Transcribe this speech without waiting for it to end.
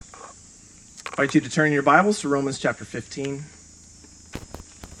I invite you to turn your Bibles to Romans chapter 15.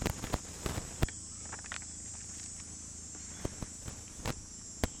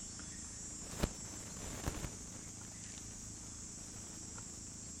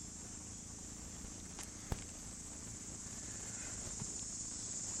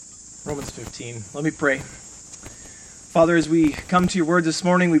 Romans 15. Let me pray. Father, as we come to your word this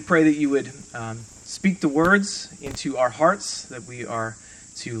morning, we pray that you would speak the words into our hearts that we are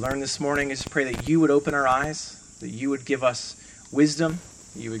to learn this morning. I just pray that you would open our eyes, that you would give us wisdom,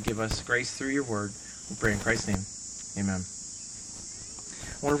 that you would give us grace through your word. We pray in Christ's name. Amen.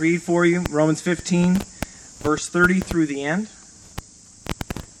 I want to read for you Romans 15, verse 30 through the end.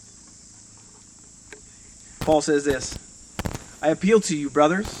 Paul says this, I appeal to you,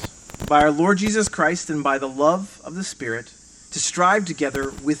 brothers, by our Lord Jesus Christ and by the love of the Spirit, to strive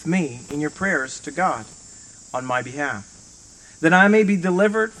together with me in your prayers to God on my behalf, that I may be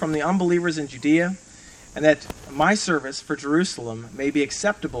delivered from the unbelievers in Judea, and that my service for Jerusalem may be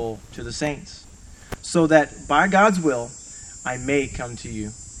acceptable to the saints, so that by God's will I may come to you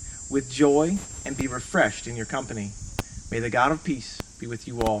with joy and be refreshed in your company. May the God of peace be with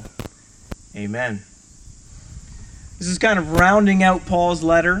you all. Amen. This is kind of rounding out Paul's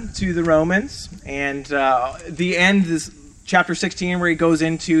letter to the Romans, and the end, this chapter 16, where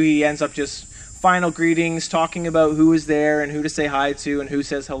he ends up just final greetings, talking about who is there and who to say hi to and who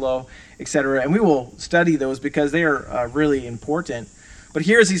says hello, etc. And we will study those because they are really important. But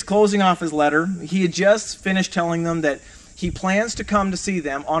here, as he's closing off his letter, he had just finished telling them that he plans to come to see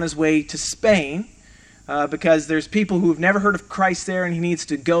them on his way to Spain, because there's people who have never heard of Christ there, and he needs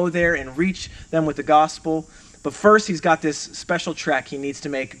to go there and reach them with the gospel. But first, he's got this special trek he needs to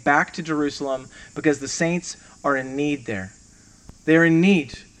make back to Jerusalem because the saints are in need there. They're in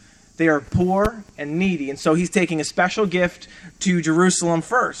need. They are poor and needy. And so he's taking a special gift to Jerusalem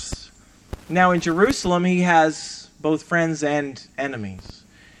first. Now in Jerusalem, he has both friends and enemies.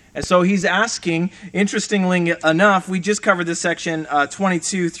 And so he's asking, interestingly enough, we just covered this section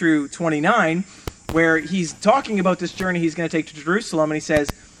 22 through 29, where he's talking about this journey he's going to take to Jerusalem. And he says,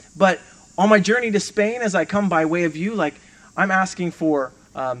 but on my journey to Spain, as I come by way of you, I'm asking for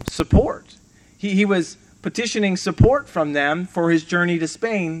support. He was petitioning support from them for his journey to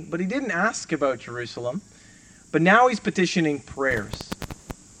Spain, but he didn't ask about Jerusalem. But now he's petitioning prayers.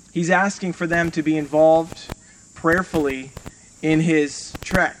 He's asking for them to be involved prayerfully in his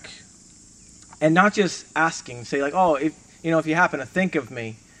trek. And not just asking, say if you happen to think of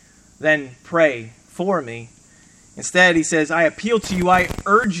me, then pray for me. Instead, he says, I appeal to you, I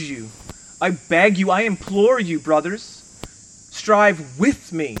urge you, I beg you, I implore you, brothers, strive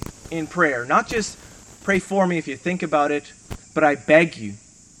with me in prayer. Not just pray for me if you think about it, but I beg you.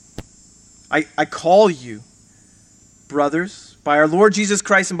 I call you, brothers, by our Lord Jesus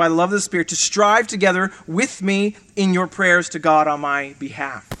Christ and by the love of the Spirit, to strive together with me in your prayers to God on my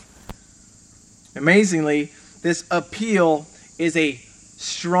behalf. Amazingly, this appeal is a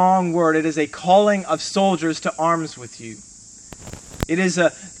strong word. It is a calling of soldiers to arms with you. It is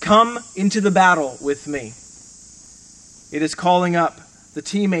a come into the battle with me. It is calling up the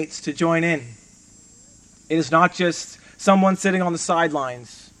teammates to join in. It is not just someone sitting on the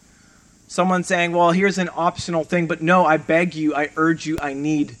sidelines, someone saying, well, here's an optional thing, but no, I beg you, I urge you, I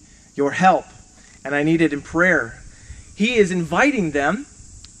need your help, and I need it in prayer. He is inviting them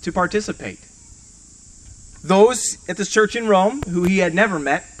to participate. Those at this church in Rome, who he had never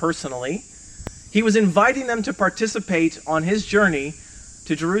met personally, he was inviting them to participate on his journey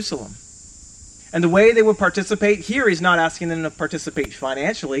to Jerusalem. And the way they would participate, here he's not asking them to participate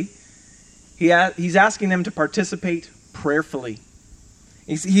financially. He's asking them to participate prayerfully.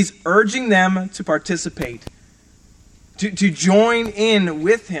 He's urging them to participate, to join in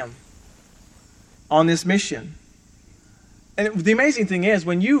with him on this mission. And the amazing thing is,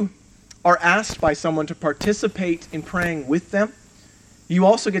 when you are asked by someone to participate in praying with them, you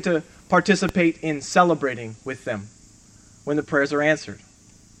also get to participate in celebrating with them when the prayers are answered.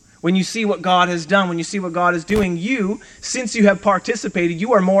 When you see what God has done, when you see what God is doing, since you have participated,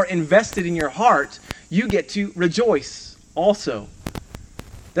 you are more invested in your heart. You get to rejoice also.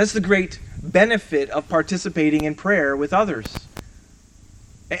 That's the great benefit of participating in prayer with others.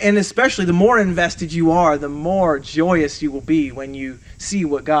 And especially the more invested you are, the more joyous you will be when you see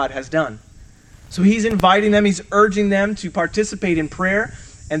what God has done. So he's inviting them, he's urging them to participate in prayer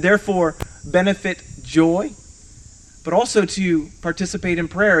and therefore benefit joy. But also to participate in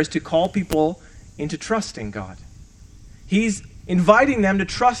prayer is to call people into trusting God. He's inviting them to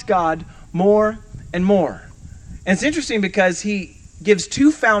trust God more and more. And it's interesting because he gives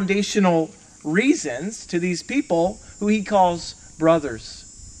two foundational reasons to these people who he calls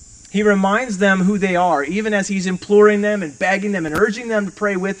brothers. He reminds them who they are. Even as he's imploring them and begging them and urging them to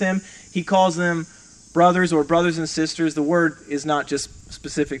pray with him, he calls them brothers or brothers and sisters. The word is not just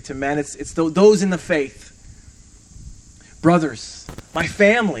specific to men. It's those in the faith. Brothers, my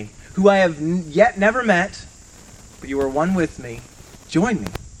family, who I have yet never met, but you are one with me. Join me.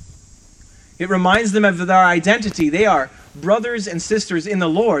 It reminds them of their identity. They are brothers and sisters in the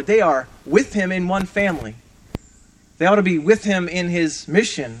Lord. They are with him in one family. They ought to be with him in his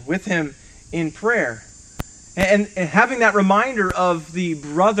mission, with him in prayer. And having that reminder of the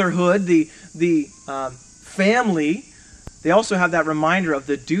brotherhood, the family, they also have that reminder of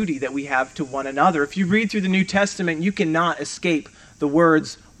the duty that we have to one another. If you read through the New Testament, you cannot escape the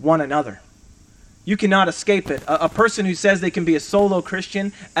words one another. You cannot escape it. A person who says they can be a solo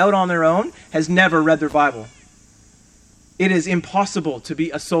Christian out on their own has never read their Bible. It is impossible to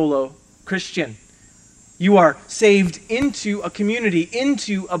be a solo Christian. You are saved into a community,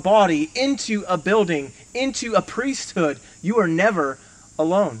 into a body, into a building, into a priesthood. You are never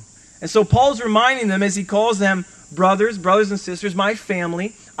alone. And so Paul's reminding them as he calls them brothers and sisters, my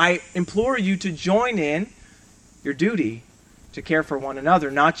family. I implore you to join in your duty to care for one another.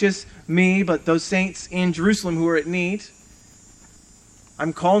 Not just me, but those saints in Jerusalem who are at need.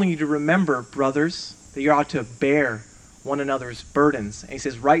 I'm calling you to remember, brothers, that you ought to bear one another's burdens. And he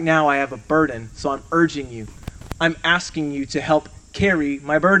says, right now I have a burden, so I'm urging you. I'm asking you to help carry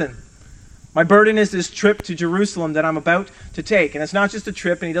my burden. My burden is this trip to Jerusalem that I'm about to take. And it's not just a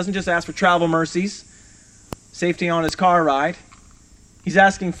trip, and he doesn't just ask for travel mercies, safety on his car ride. He's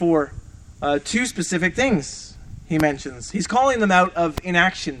asking for two specific things, he mentions. He's calling them out of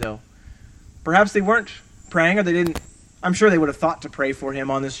inaction, though. Perhaps they weren't praying, or they didn't. I'm sure they would have thought to pray for him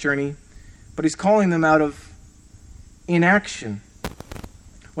on this journey. But he's calling them out of inaction.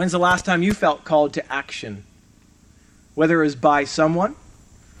 When's the last time you felt called to action? Whether it was by someone,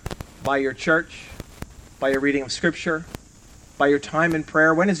 by your church, by your reading of Scripture, by your time in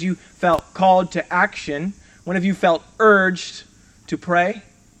prayer. When has you felt called to action? When have you felt urged to pray?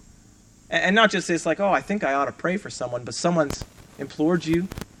 And not just this like, oh, I think I ought to pray for someone, but someone's implored you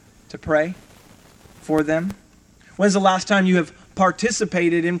to pray for them. When's the last time you have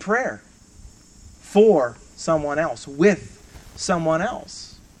participated in prayer for someone else, with someone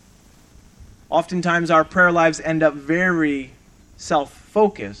else? Oftentimes our prayer lives end up very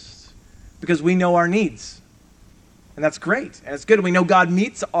self-focused because we know our needs. And that's great. And it's good. We know God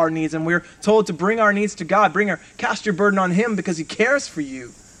meets our needs, and we're told to bring our needs to God. Cast your burden on him because he cares for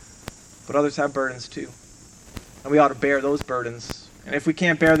you. But others have burdens too. And we ought to bear those burdens. And if we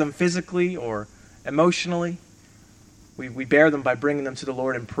can't bear them physically or emotionally, we bear them by bringing them to the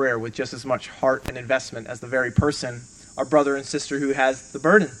Lord in prayer with just as much heart and investment as the very person, our brother and sister who has the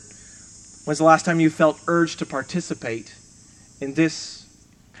burden. When's the last time you felt urged to participate in this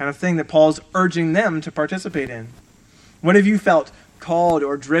kind of thing that Paul's urging them to participate in? When have you felt called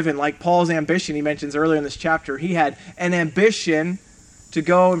or driven, like Paul's ambition he mentions earlier in this chapter? He had an ambition to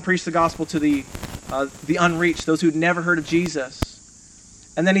go and preach the gospel to the unreached, those who'd never heard of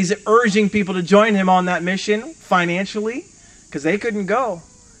Jesus. And then he's urging people to join him on that mission financially, because they couldn't go.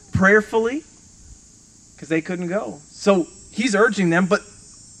 Prayerfully, because they couldn't go. So he's urging them, but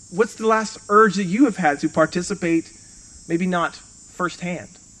what's the last urge that you have had to participate, maybe not firsthand,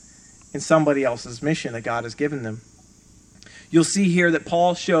 in somebody else's mission that God has given them? You'll see here that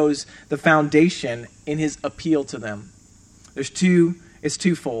Paul shows the foundation in his appeal to them. It's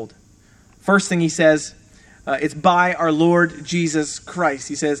twofold. First thing he says, it's by our Lord Jesus Christ.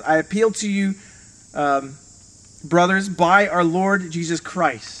 He says, I appeal to you, brothers, by our Lord Jesus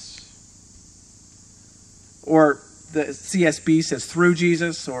Christ. Or the CSB says through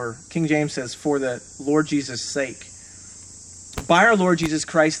Jesus, or King James says for the Lord Jesus' sake. By our Lord Jesus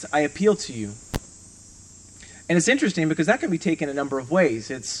Christ, I appeal to you. And it's interesting because that can be taken a number of ways.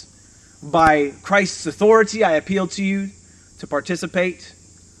 It's by Christ's authority, I appeal to you to participate.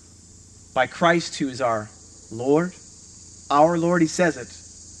 By Christ, who is our Lord. Our Lord, he says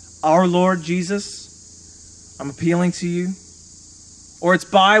it. Our Lord Jesus, I'm appealing to you. Or it's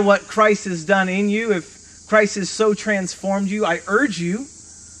by what Christ has done in you. If Christ has so transformed you, I urge you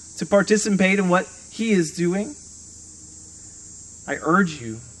to participate in what he is doing. I urge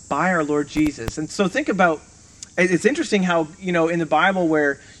you by our Lord Jesus. And so think about, it's interesting how, in the Bible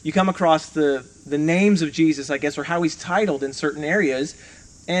where you come across the names of Jesus, I guess, or how he's titled in certain areas,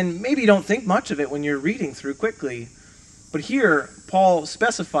 and maybe you don't think much of it when you're reading through quickly. But here, Paul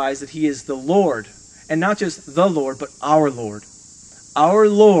specifies that he is the Lord, and not just the Lord, but our Lord. Our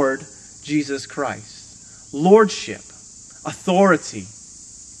Lord Jesus Christ. Lordship, authority.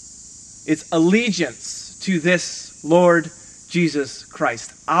 It's allegiance to this Lord Jesus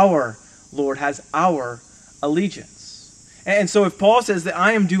Christ. Our Lord has our allegiance. And so if Paul says that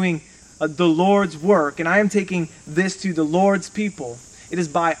I am doing the Lord's work and I am taking this to the Lord's people, it is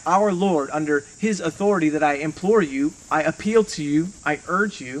by our Lord, under his authority, that I implore you, I appeal to you, I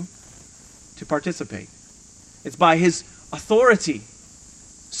urge you to participate. It's by his authority.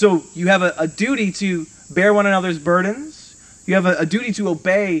 So you have a duty to bear one another's burdens. You have a duty to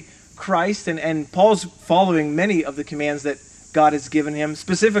obey Christ. And Paul's following many of the commands that God has given him.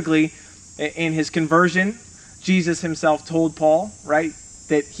 Specifically, in his conversion, Jesus himself told Paul, right,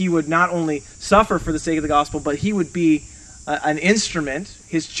 that he would not only suffer for the sake of the gospel, but he would be an instrument,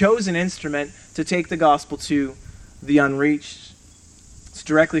 his chosen instrument, to take the gospel to the unreached. It's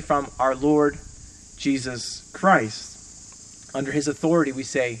directly from our Lord Jesus Christ. Under his authority, we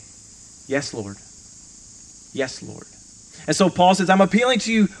say, yes, Lord. Yes, Lord. And so Paul says, I'm appealing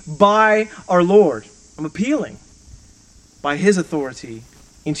to you by our Lord. I'm appealing by his authority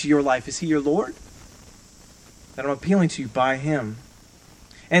into your life. Is he your Lord? That I'm appealing to you by him.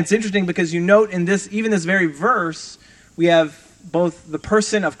 And it's interesting because you note in this, even this very verse, we have both the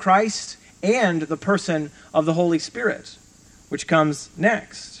person of Christ and the person of the Holy Spirit, which comes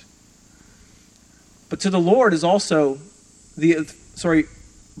next. But to the Lord is also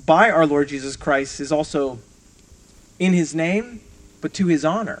by our Lord Jesus Christ is also in his name, but to his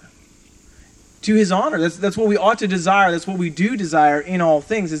honor. To his honor. That's what we ought to desire. That's what we do desire in all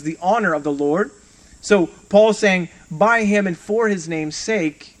things, is the honor of the Lord. So Paul's saying, by him and for his name's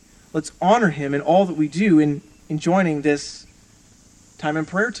sake, let's honor him in all that we do in joining this time in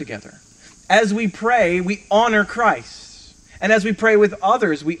prayer together. As we pray, we honor Christ. And as we pray with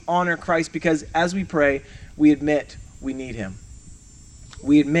others, we honor Christ, because as we pray, we admit we need him.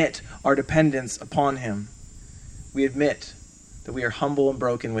 We admit our dependence upon him. We admit that we are humble and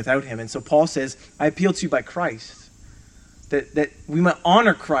broken without him. And so Paul says, I appeal to you by Christ, that we might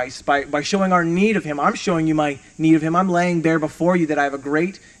honor Christ by showing our need of him. I'm showing you my need of him. I'm laying bare before you that I have a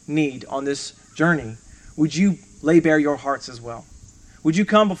great need on this journey. Would you lay bare your hearts as well? Would you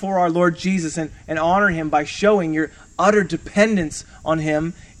come before our Lord Jesus and honor him by showing your utter dependence on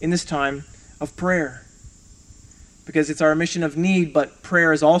him in this time of prayer? Because it's our admission of need, but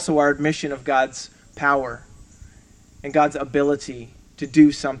prayer is also our admission of God's power and God's ability to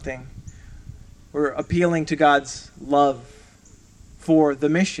do something. We're appealing to God's love for the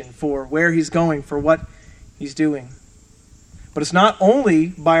mission, for where he's going, for what he's doing. But it's not only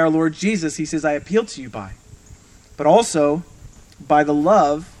by our Lord Jesus, he says, I appeal to you by, but also by the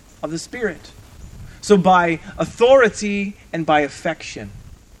love of the Spirit. So by authority and by affection.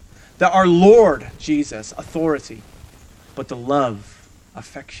 That our Lord Jesus, authority, but the love,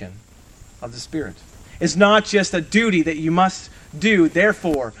 affection of the Spirit. It's not just a duty that you must do.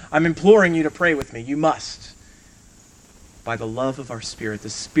 Therefore, I'm imploring you to pray with me. You must. By the love of our Spirit, the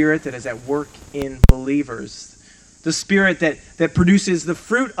Spirit that is at work in believers. The Spirit that produces the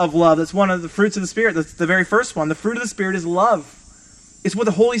fruit of love. That's one of the fruits of the Spirit. That's the very first one. The fruit of the Spirit is love. It's what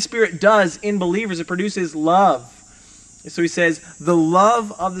the Holy Spirit does in believers. It produces love. And so he says, the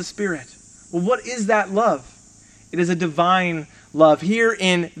love of the Spirit. Well, what is that love? It is a divine love. Here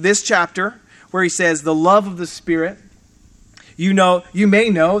in this chapter, where he says the love of the Spirit, you may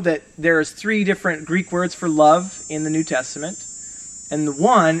know that there's 3 different Greek words for love in the New Testament. And the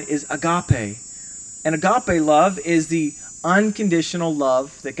one is agape. And agape love is the unconditional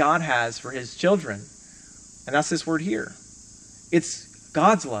love that God has for his children. And that's this word here. It's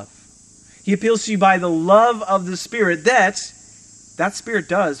God's love. He appeals to you by the love of the Spirit that Spirit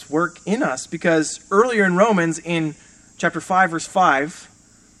does work in us. Because earlier in Romans, in chapter 5, verse 5,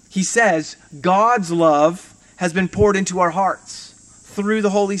 he says, God's love has been poured into our hearts through the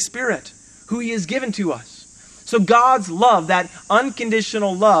Holy Spirit, who he has given to us. So God's love, that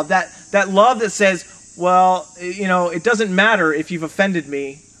unconditional love, that love that says, well, it doesn't matter if you've offended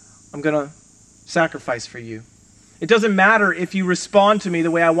me, I'm going to sacrifice for you. It doesn't matter if you respond to me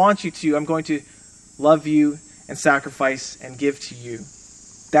the way I want you to, I'm going to love you and sacrifice and give to you.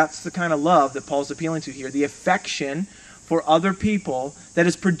 That's the kind of love that Paul's appealing to here, the affection for other people that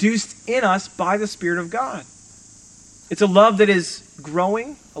is produced in us by the Spirit of God. It's a love that is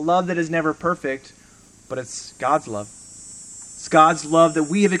growing, a love that is never perfect, but it's God's love. It's God's love that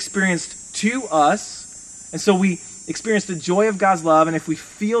we have experienced to us, and so we experience the joy of God's love, and if we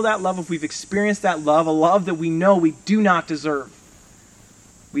feel that love, if we've experienced that love, a love that we know we do not deserve,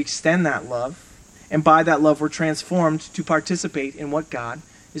 we extend that love, and by that love we're transformed to participate in what God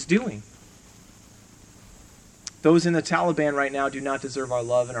is doing. Those in the Taliban right now do not deserve our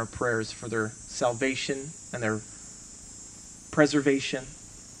love and our prayers for their salvation and their preservation.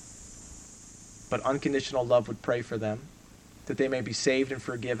 But unconditional love would pray for them, that they may be saved and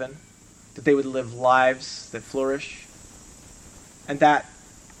forgiven, that they would live lives that flourish. And that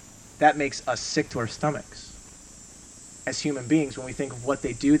makes us sick to our stomachs as human beings when we think of what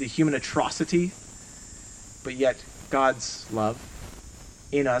they do, the human atrocity. But yet God's love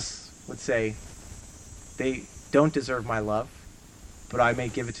in us would say, they don't deserve my love, but I may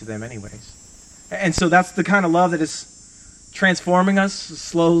give it to them anyways. And so that's the kind of love that is transforming us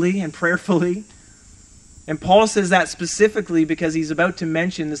slowly and prayerfully. And Paul says that specifically because he's about to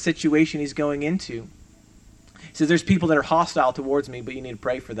mention the situation he's going into. He says there's people that are hostile towards me, but you need to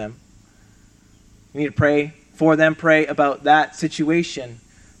pray for them. You need to pray for them, pray about that situation.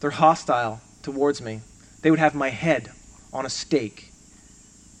 They're hostile towards me. They would have my head on a stake.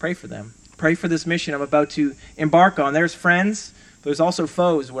 Pray for them. Pray for this mission I'm about to embark on. There's friends, but there's also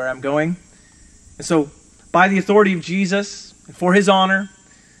foes where I'm going. And so, by the authority of Jesus, and for his honor,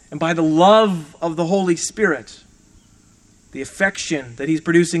 and by the love of the Holy Spirit, the affection that he's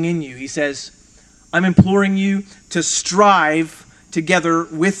producing in you, he says, I'm imploring you to strive together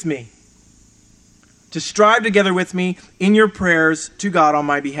with me. To strive together with me in your prayers to God on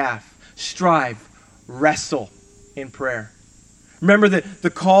my behalf. Strive, wrestle in prayer. Remember that the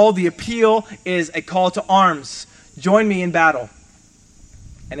call, the appeal is a call to arms. Join me in battle.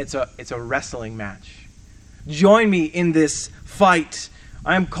 And it's a wrestling match. Join me in this fight.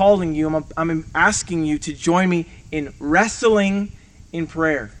 I am calling you, I'm asking you to join me in wrestling in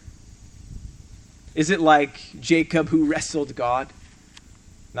prayer. Is it like Jacob who wrestled God?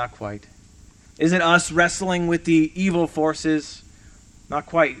 Not quite. Is it us wrestling with the evil forces? Not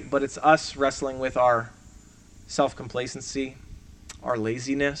quite, but it's us wrestling with our self-complacency, our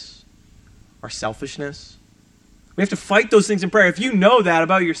laziness, our selfishness. We have to fight those things in prayer. If you know that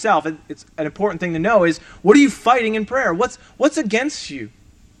about yourself, it's an important thing to know is, what are you fighting in prayer? What's against you?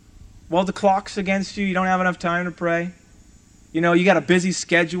 Well, the clock's against you. You don't have enough time to pray. You got a busy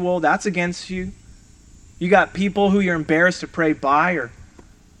schedule. That's against you. You got people who you're embarrassed to pray by or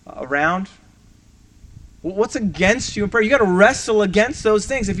around. What's against you in prayer? You got to wrestle against those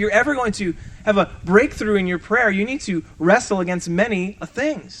things. If you're ever going to have a breakthrough in your prayer, you need to wrestle against many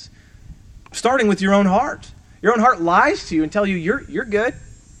things, starting with your own heart. Your own heart lies to you and tell you, you're good.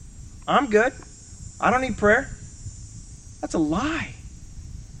 I'm good. I don't need prayer. That's a lie.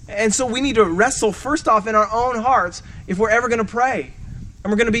 And so we need to wrestle first off in our own hearts if we're ever going to pray.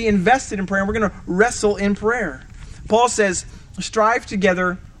 And we're going to be invested in prayer. And we're going to wrestle in prayer. Paul says, strive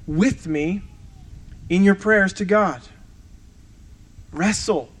together with me in your prayers to God.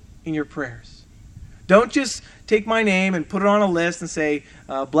 Wrestle in your prayers. Don't just take my name and put it on a list and say,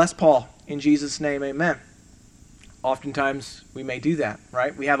 bless Paul, in Jesus' name, amen. Oftentimes, we may do that,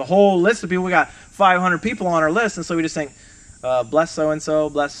 right? We have a whole list of people. We got 500 people on our list, and so we just think, bless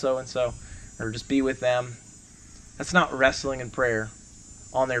so-and-so, or just be with them. That's not wrestling in prayer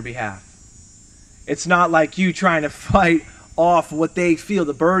on their behalf. It's not like you trying to fight off what they feel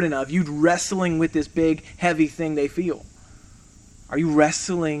the burden of. You wrestling with this big, heavy thing they feel. Are you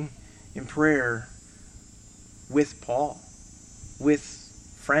wrestling in prayer with Paul, with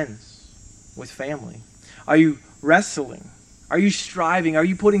friends, with family? Are you wrestling? Are you striving? Are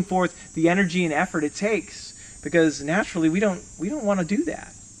you putting forth the energy and effort it takes? Because naturally we don't want to do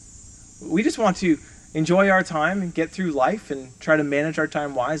that. We just want to enjoy our time and get through life and try to manage our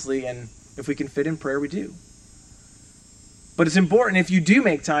time wisely, and if we can fit in prayer, we do. But it's important, if you do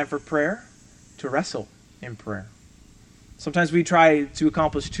make time for prayer, to wrestle in prayer. Sometimes we try to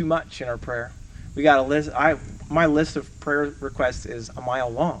accomplish too much in our prayer. We got a list. My list of prayer requests is a mile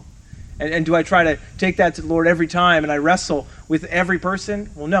long. And do I try to take that to the Lord every time and I wrestle with every person?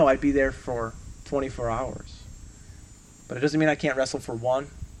 Well, no, I'd be there for 24 hours. But it doesn't mean I can't wrestle for one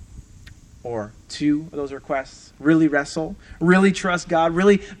or two of those requests. Really wrestle. Really trust God.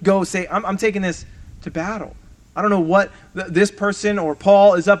 Really go say, I'm taking this to battle. I don't know what this person or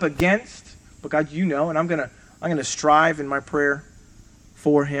Paul is up against, but God, you know, and I'm gonna strive in my prayer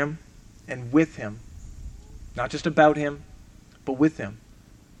for him and with him. Not just about him, but with him.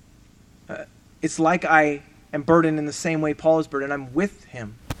 It's like I am burdened in the same way Paul is burdened. I'm with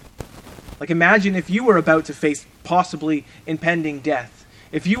him. Like, imagine if you were about to face possibly impending death.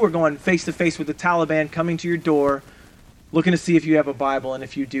 If you were going face to face with the Taliban coming to your door, looking to see if you have a Bible, and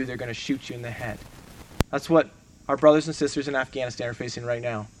if you do, they're going to shoot you in the head. That's what our brothers and sisters in Afghanistan are facing right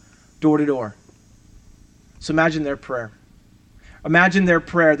now, door to door. So imagine their prayer. Imagine their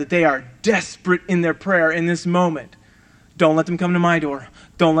prayer, that they are desperate in their prayer in this moment. Don't let them come to my door.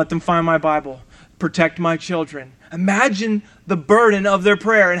 Don't let them find my Bible. Protect my children. Imagine the burden of their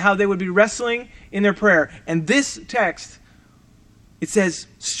prayer and how they would be wrestling in their prayer. And this text It says,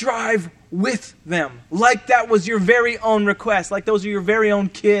 strive with them. Like that was your very own request. Like those are your very own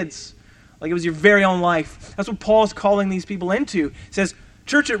kids. Like it was your very own life. That's what Paul's calling these people into. He says,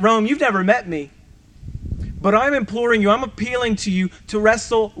 Church at Rome, you've never met me. But I'm imploring you, I'm appealing to you to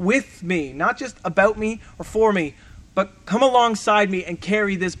wrestle with me. Not just about me or for me, but come alongside me and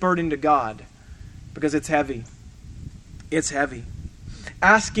carry this burden to God. Because it's heavy. It's heavy.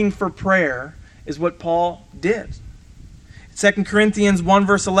 Asking for prayer is what Paul did. 2 Corinthians 1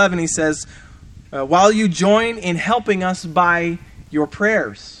 verse 11, he says, while you join in helping us by your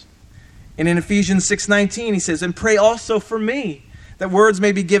prayers. And in Ephesians 6:19, he says, and pray also for me, that words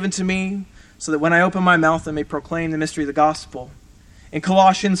may be given to me, so that when I open my mouth I may proclaim the mystery of the gospel. In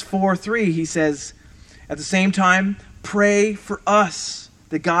Colossians 4:3, he says, at the same time, pray for us,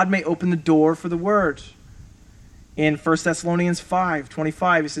 that God may open the door for the word. In 1 Thessalonians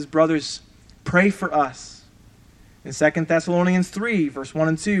 5:25, he says, brothers, pray for us. In 2 Thessalonians 3, verse 1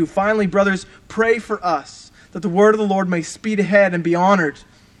 and 2, finally, brothers, pray for us, that the word of the Lord may speed ahead and be honored,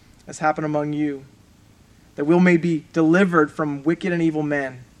 as happened among you, that we may be delivered from wicked and evil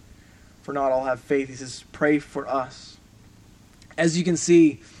men. For not all have faith. He says, pray for us. As you can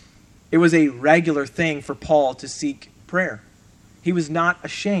see, it was a regular thing for Paul to seek prayer. He was not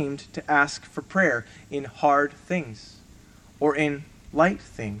ashamed to ask for prayer in hard things or in light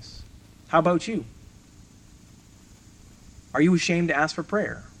things. How about you? Are you ashamed to ask for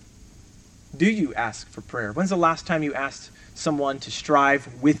prayer? Do you ask for prayer? When's the last time you asked someone to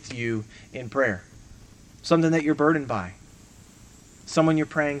strive with you in prayer? Something that you're burdened by. Someone you're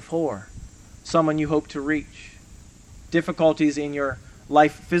praying for. Someone you hope to reach. Difficulties in your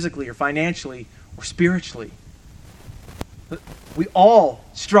life physically or financially or spiritually. We all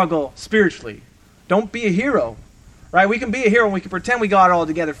struggle spiritually. Don't be a hero. Right? We can be a hero and we can pretend we got it all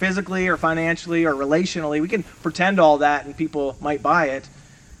together physically or financially or relationally. We can pretend all that and people might buy it.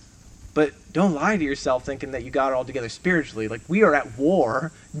 But don't lie to yourself thinking that you got it all together spiritually. Like we are at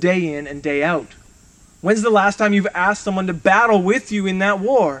war day in and day out. When's the last time you've asked someone to battle with you in that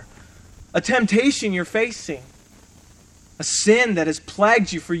war? A temptation you're facing. A sin that has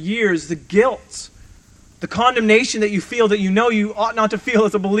plagued you for years. The guilt. The condemnation that you feel that you know you ought not to feel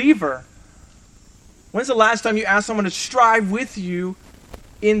as a believer. When's the last time you asked someone to strive with you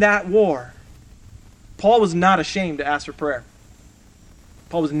in that war? Paul was not ashamed to ask for prayer.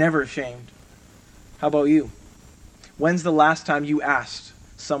 Paul was never ashamed. How about you? When's the last time you asked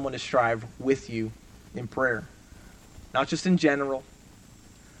someone to strive with you in prayer? Not just in general.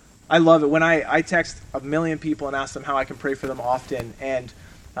 I love it when I text a million people and ask them how I can pray for them often. And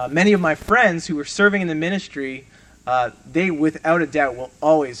many of my friends who are serving in the ministry, they without a doubt will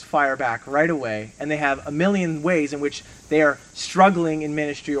always fire back right away. And they have a million ways in which they are struggling in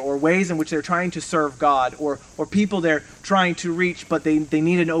ministry, or ways in which they're trying to serve God, or people they're trying to reach, but they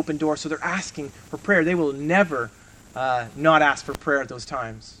need an open door. So they're asking for prayer. They will never not ask for prayer at those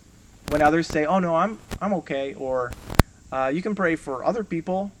times. When others say, oh no, I'm okay, or you can pray for other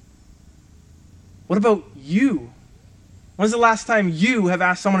people. What about you? When's the last time you have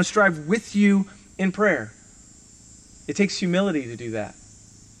asked someone to strive with you in prayer? It takes humility to do that.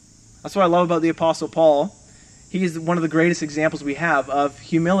 That's what I love about the Apostle Paul. He is one of the greatest examples we have of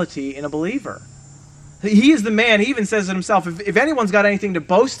humility in a believer. He is the man, he even says it himself, if anyone's got anything to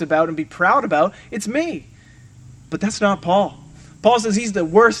boast about and be proud about, it's me. But that's not Paul. Paul says he's the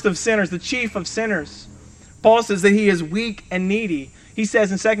worst of sinners, the chief of sinners. Paul says that he is weak and needy. He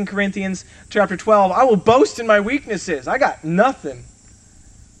says in 2 Corinthians chapter 12, I will boast in my weaknesses. I got nothing.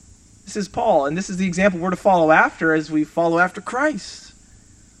 This is Paul, and this is the example we're to follow after as we follow after Christ.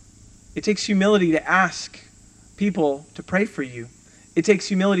 It takes humility to ask people to pray for you. It takes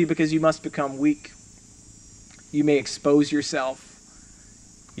humility because you must become weak. You may expose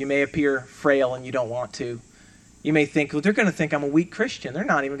yourself. You may appear frail and you don't want to. You may think, well, they're going to think I'm a weak Christian. They're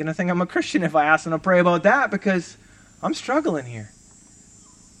not even going to think I'm a Christian if I ask them to pray about that because I'm struggling here.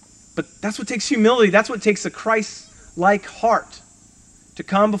 But that's what takes humility. That's what takes a Christ-like heart to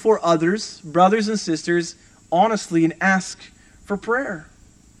come before others, brothers and sisters, honestly and ask for prayer.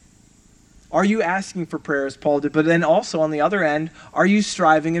 Are you asking for prayer as Paul did? But then also on the other end, are you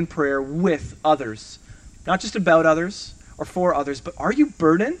striving in prayer with others? Not just about others or for others, but are you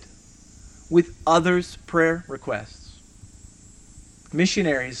burdened with others' prayer requests?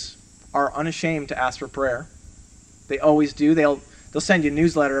 Missionaries are unashamed to ask for prayer. They always do. They'll send you a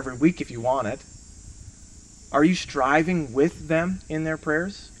newsletter every week if you want it. Are you striving with them in their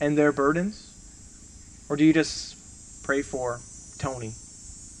prayers and their burdens? Or do you just pray for Tony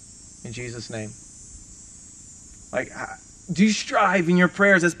in Jesus' name? Do you strive in your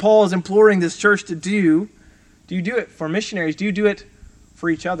prayers as Paul is imploring this church to do? Do you do it for missionaries? Do you do it for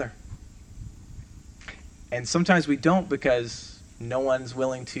each other. And sometimes we don't because no one's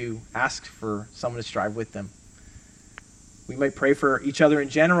willing to ask for someone to strive with them. We might pray for each other in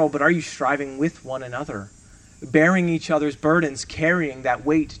general, but are you striving with one another? Bearing each other's burdens, carrying that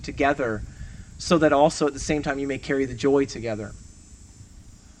weight together, so that also at the same time you may carry the joy together.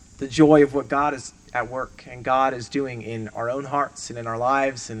 The joy of what God is at work and God is doing in our own hearts and in our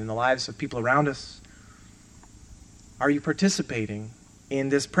lives and in the lives of people around us. Are you participating in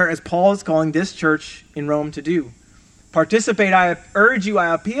this prayer as Paul is calling this church in Rome to do? Participate, I urge you,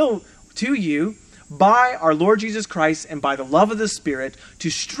 I appeal to you by our Lord Jesus Christ and by the love of the Spirit to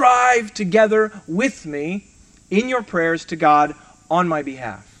strive together with me in your prayers to God on my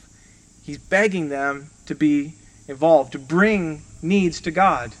behalf. He's begging them to be involved, to bring needs to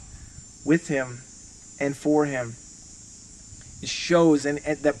God with him and for him. It shows and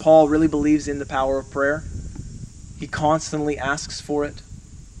that Paul really believes in the power of prayer. He constantly asks for it.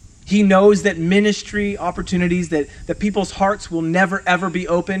 He knows that ministry opportunities, that people's hearts will never ever be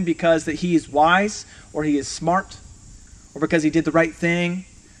open because that he is wise or he is smart or because he did the right thing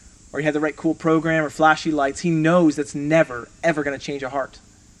or he had the right cool program or flashy lights. He knows that's never ever going to change a heart.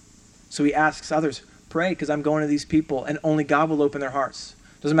 So he asks others, pray because I'm going to these people and only God will open their hearts.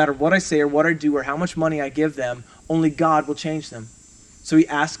 Doesn't matter what I say or what I do or how much money I give them, only God will change them. So he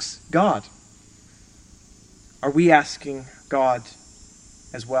asks God. Are we asking God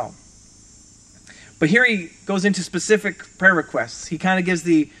as well? But here he goes into specific prayer requests. He kind of gives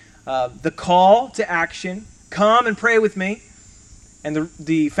the call to action. Come and pray with me. And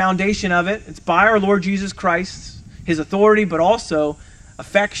the foundation of it, it's by our Lord Jesus Christ, his authority, but also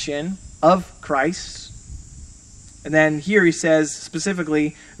affection of Christ. And then here he says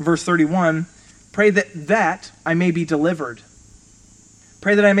specifically, in verse 31, pray that I may be delivered.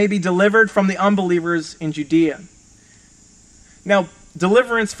 Pray that I may be delivered from the unbelievers in Judea. Now,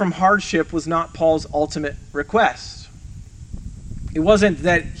 deliverance from hardship was not Paul's ultimate request. It wasn't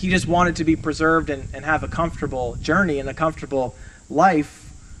that he just wanted to be preserved and have a comfortable journey and a comfortable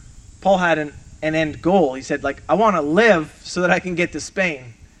life. Paul had an end goal. He said, I want to live so that I can get to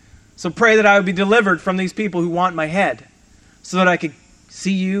Spain. So pray that I would be delivered from these people who want my head so that I could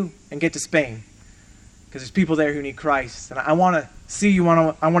see you and get to Spain. Because there's people there who need Christ. And I want to see you.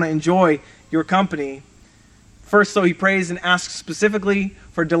 I want to enjoy your company. First, so he prays and asks specifically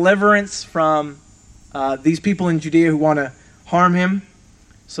for deliverance from these people in Judea who want to harm him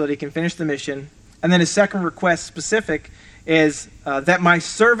so that he can finish the mission. And then his second request specific is that my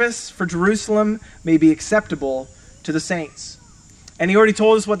service for Jerusalem may be acceptable to the saints. And he already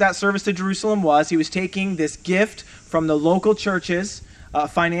told us what that service to Jerusalem was. He was taking this gift from the local churches, a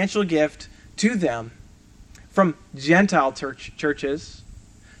financial gift to them, from Gentile churches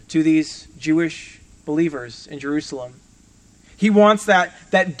to these Jewish believers in Jerusalem. He wants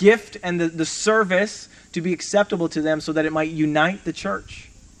that gift and the service to be acceptable to them so that it might unite the church.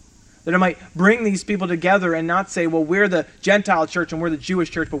 That it might bring these people together and not say, well, we're the Gentile church and we're the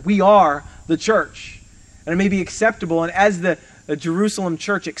Jewish church, but we are the church. And it may be acceptable. And as the Jerusalem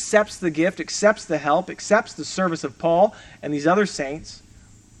church accepts the gift, accepts the help, accepts the service of Paul and these other saints,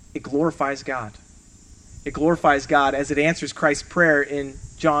 it glorifies God. It glorifies God as it answers Christ's prayer in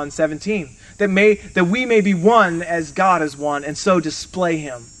John 17. That we may be one as God is one, and so display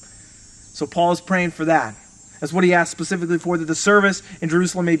him. So Paul is praying for that. That's what he asked specifically for, that the service in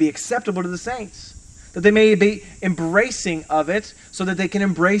Jerusalem may be acceptable to the saints. That they may be embracing of it so that they can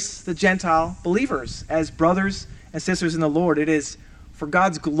embrace the Gentile believers as brothers and sisters in the Lord. It is for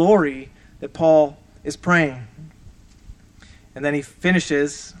God's glory that Paul is praying. And then he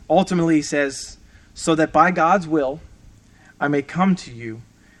finishes, ultimately he says, so that by God's will I may come to you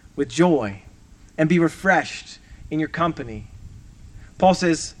with joy and be refreshed in your company. Paul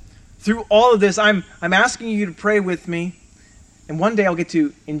says, through all of this, I'm asking you to pray with me, and one day I'll get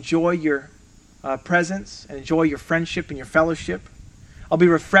to enjoy your presence and enjoy your friendship and your fellowship. I'll be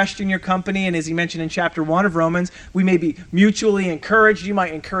refreshed in your company, and as he mentioned in chapter 1 of Romans, we may be mutually encouraged. You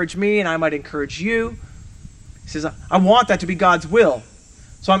might encourage me, and I might encourage you. He says, I want that to be God's will.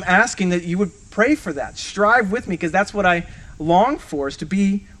 So I'm asking that you would pray for that. Strive with me, because that's what I long for, is to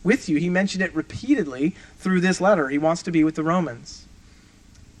be with you. He mentioned it repeatedly through this letter. He wants to be with the Romans.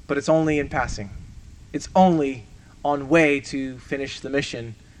 But it's only in passing. It's only on way to finish the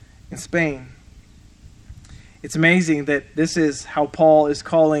mission in Spain. It's amazing that this is how Paul is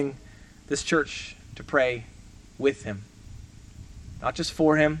calling this church to pray with him. Not just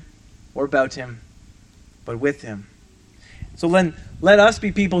for him or about him, but with him. So then let us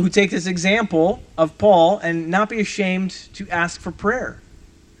be people who take this example of Paul and not be ashamed to ask for prayer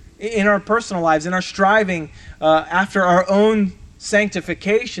in our personal lives, in our striving after our own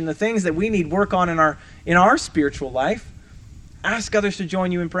sanctification, the things that we need work on in our spiritual life, ask others to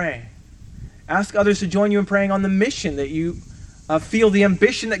join you in praying. Ask others to join you in praying on the mission that you feel the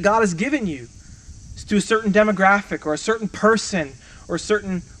ambition that God has given you. It's to a certain demographic or a certain person or a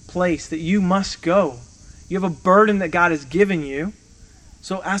certain place that you must go. You have a burden that God has given you.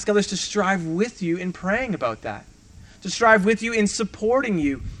 So ask others to strive with you in praying about that. To strive with you in supporting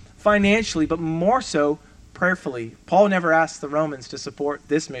you financially, but more so prayerfully. Paul never asked the Romans to support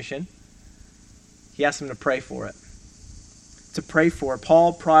this mission. He asked them to pray for it. To pray for it.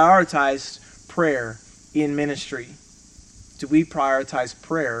 Paul prioritized prayer in ministry. Do we prioritize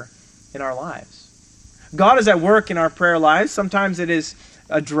prayer in our lives? God is at work in our prayer lives. Sometimes it is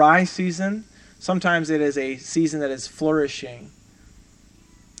a dry season. Sometimes it is a season that is flourishing.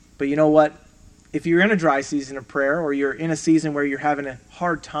 But you know what? If you're in a dry season of prayer, or you're in a season where you're having a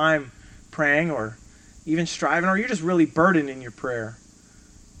hard time praying, or even striving, or you're just really burdened in your prayer,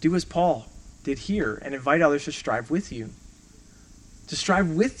 do as Paul did here and invite others to strive with you. To strive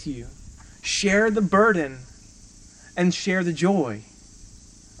with you. Share the burden and share the joy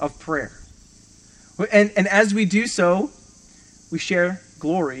of prayer. And as we do so, we share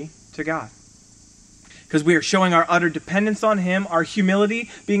glory to God. Because we are showing our utter dependence on Him, our humility,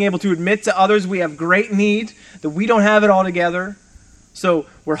 being able to admit to others we have great need, that we don't have it all together. So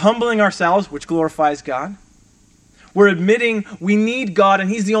we're humbling ourselves, which glorifies God. We're admitting we need God and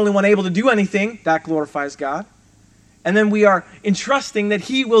He's the only one able to do anything. That glorifies God. And then we are entrusting that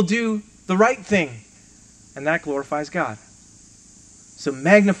He will do the right thing. And that glorifies God. So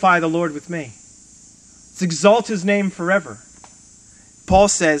magnify the Lord with me. Let's exalt His name forever. Paul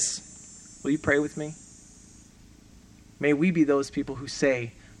says, will you pray with me? May we be those people who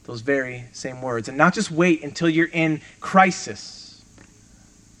say those very same words. And not just wait until you're in crisis.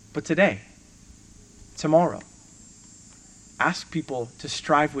 But today, tomorrow, ask people to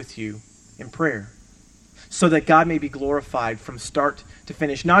strive with you in prayer, so that God may be glorified from start to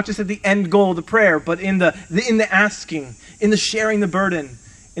finish. Not just at the end goal of the prayer, but in the asking, in the sharing the burden,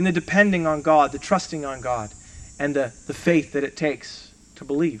 in the depending on God, the trusting on God, and the faith that it takes to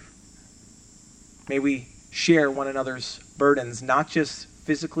believe. May we share one another's burdens, not just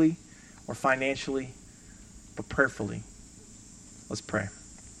physically or financially, but prayerfully. Let's pray.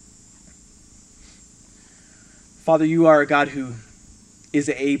 Father, you are a God who is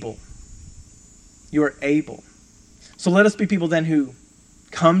able. You are able. So let us be people then who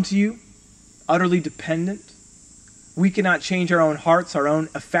come to you, utterly dependent. We cannot change our own hearts, our own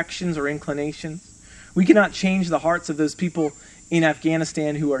affections or inclinations. We cannot change the hearts of those people in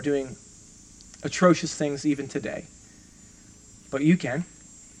Afghanistan who are doing atrocious things even today. But you can,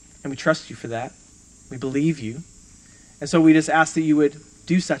 and we trust you for that. We believe you. And so we just ask that you would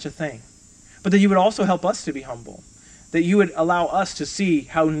do such a thing. But that you would also help us to be humble. That you would allow us to see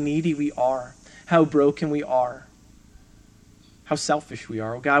how needy we are, how broken we are, how selfish we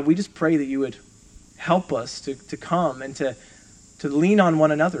are. Oh God, we just pray that you would help us to come and to lean on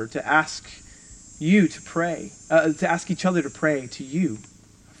one another, to ask you to pray, to ask each other to pray to you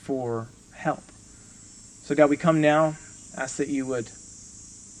for help. So God, we come now, ask that you would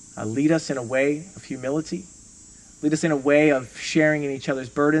lead us in a way of humility, lead us in a way of sharing in each other's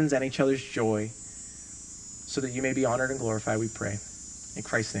burdens and each other's joy, so that you may be honored and glorified, we pray. In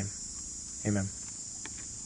Christ's name, amen.